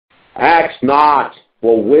Ask not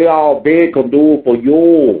what we all be can do for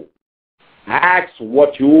you. Ask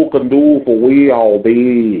what you can do for we all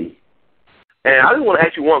be. And I just want to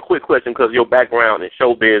ask you one quick question because of your background in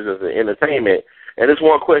show business and entertainment. And this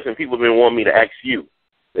one question people have been wanting me to ask you.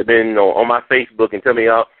 They've been on my Facebook and tell me,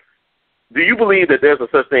 do you believe that there's a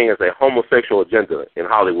such thing as a homosexual agenda in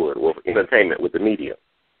Hollywood with entertainment, with the media?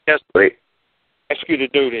 Yes. Right. I ask you to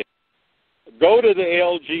do this. Go to the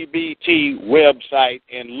LGBT website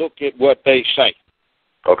and look at what they say.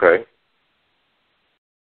 Okay.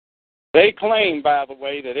 They claim, by the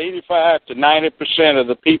way, that 85 to 90% of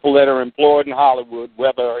the people that are employed in Hollywood,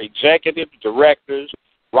 whether executives, directors,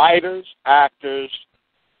 writers, actors,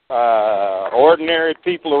 ordinary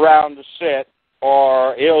people around the set,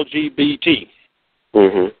 are LGBT.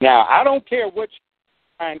 Mm-hmm. Now, I don't care what you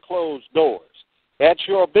do behind closed doors. That's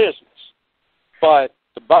your business. But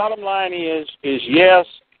the bottom line is yes,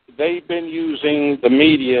 they've been using the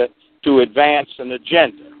media to advance an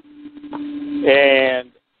agenda.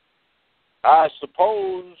 And I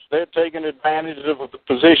suppose they're taking advantage of the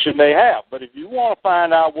position they have. But if you want to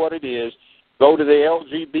find out what it is, go to the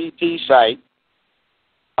LGBT site,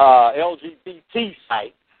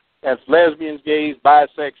 That's lesbians, gays,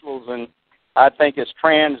 bisexuals, and I think it's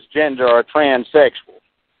transgender or transsexual.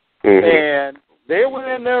 Mm-hmm. And they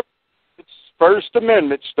were in their First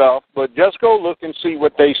Amendment stuff, but just go look and see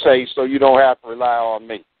what they say so you don't have to rely on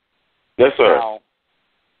me. Yes, sir. Now,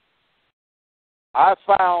 I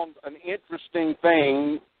found an interesting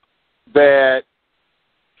thing that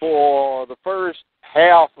for the first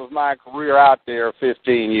half of my career out there,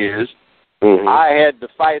 15 years, mm-hmm. I had to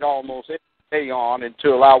fight almost every day on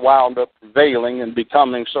until I wound up prevailing and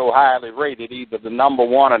becoming so highly rated, either the number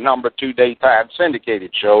 1 or number 2 daytime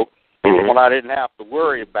syndicated show, mm-hmm. when I didn't have to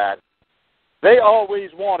worry about it. They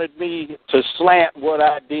always wanted me to slant what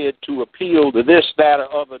I did to appeal to this, that,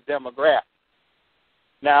 or other demographic.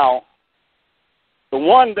 Now, the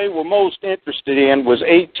one they were most interested in was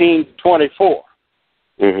 18 to 24.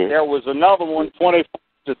 Mm-hmm. There was another one, 24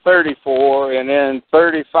 to 34, and then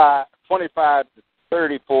 25 to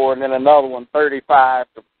 34, and then another one, 35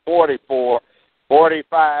 to 44,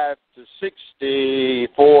 45 to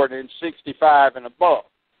 64, and then 65 and above.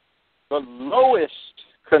 The lowest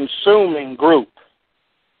consuming group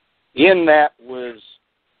in that was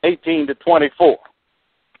 18 to 24.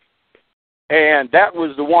 And that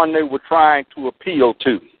was the one they were trying to appeal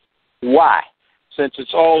to. Why? Since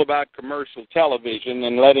it's all about commercial television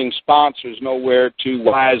and letting sponsors know where to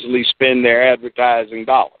wisely spend their advertising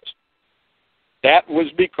dollars. That was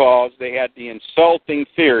because they had the insulting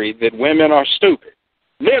theory that women are stupid.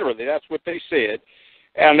 Literally, that's what they said.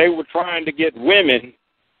 And they were trying to get women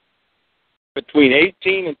between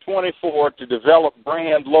 18 and 24 to develop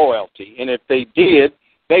brand loyalty. And if they did,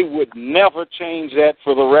 they would never change that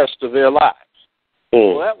for the rest of their lives.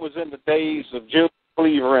 Well, that was in the days of Julie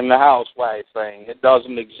Cleaver and the housewife thing. It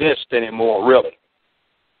doesn't exist anymore, really.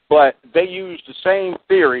 But they used the same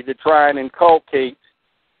theory to try and inculcate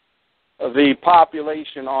the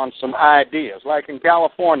population on some ideas. Like in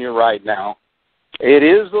California right now, it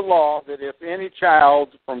is the law that if any child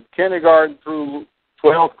from kindergarten through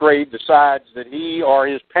 12th grade decides that he or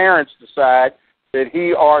his parents decide that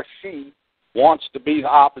he or she wants to be the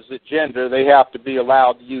opposite gender, they have to be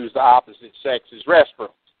allowed to use the opposite sex's restrooms.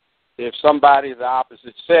 If somebody of the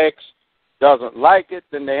opposite sex doesn't like it,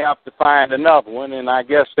 then they have to find another one, and I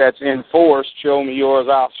guess that's enforced. Show me yours,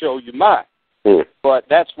 I'll show you mine. But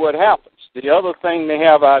that's what happens. The other thing they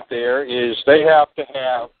have out there is they have to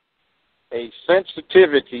have a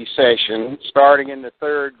sensitivity session starting in the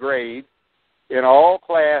 3rd grade in all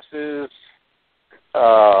classes,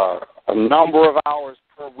 a number of hours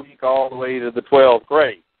per week all the way to the 12th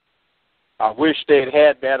grade. I wish they'd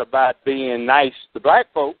had that about being nice to black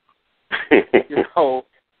folk,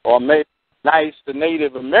 or maybe nice to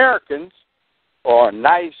Native Americans, or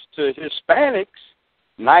nice to Hispanics,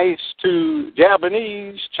 nice to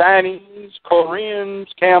Japanese, Chinese, Koreans,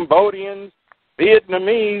 Cambodians,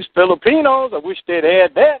 Vietnamese, Filipinos. I wish they'd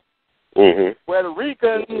had that. Mm-hmm. Puerto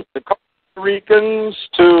Ricans, the Costa Ricans,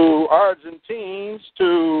 to Argentines,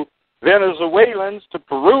 to Venezuelans, to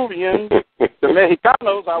Peruvians, to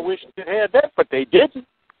Mexicanos. I wish they'd had that, but they didn't.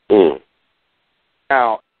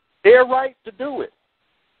 Now, they're right to do it,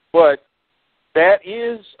 but that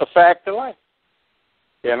is a fact of life.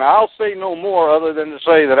 And I'll say no more other than to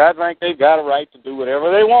say that I think they've got a right to do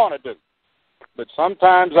whatever they want to do. But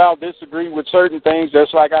sometimes I'll disagree with certain things,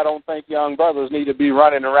 just like I don't think young brothers need to be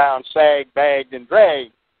running around sagged, bagged, and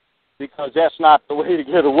dragged, because that's not the way to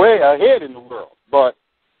get ahead in the world. But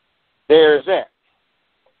there's that.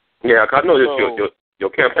 Yeah, I know your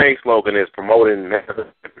campaign slogan is promoting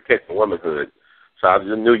manhood and protecting womanhood. So I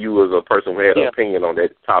just knew you was a person who had an opinion on that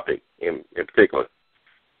topic in particular.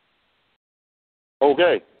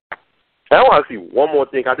 Okay. I want to see one more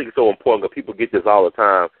thing. I think it's so important because people get this all the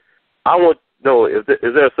time. I want to know, is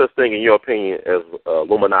there such thing, in your opinion, as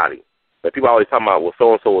Illuminati? That people always talk about, well,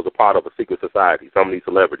 so-and-so is a part of a secret society, some of these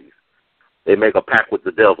celebrities. They make a pact with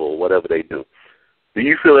the devil or whatever they do. Do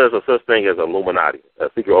you feel there's a such thing as Illuminati, a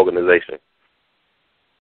secret organization?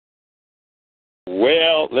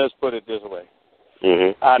 Well, let's put it this way.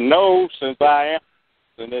 Mm-hmm. I know, since I am,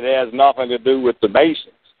 and it has nothing to do with the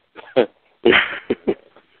Masons.